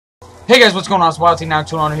Hey guys, what's going on? It's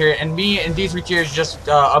WildTech921 here, and me and D3Tiers just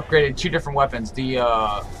upgraded two different weapons. The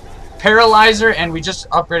Paralyzer, and we just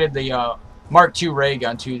upgraded the Mark II ray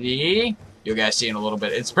gun to the... You guys see in a little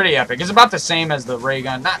bit. It's pretty epic. It's about the same as the ray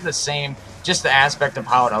gun. Not the same, just the aspect of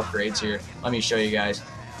how it upgrades here. Let me show you guys.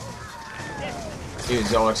 He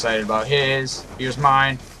was all excited about his. Here's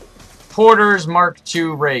mine. Porter's Mark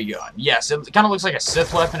II ray gun. Yes, it kind of looks like a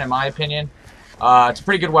Sith weapon in my opinion. It's a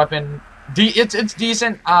pretty good weapon. It's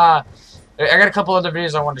decent. I got a couple other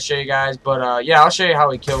videos I wanted to show you guys, but yeah, I'll show you how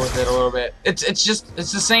we kill with it a little bit. It's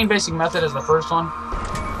the same basic method as the first one.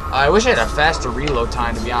 I wish I had a faster reload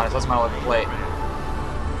time, to be honest. That's my only complaint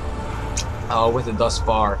with it thus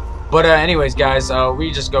far. But anyways, guys,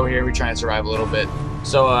 we just go here. We try and survive a little bit.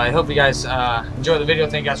 So I hope you guys enjoy the video.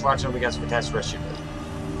 Thank you guys for watching. Hope you guys have a fantastic rest of your day.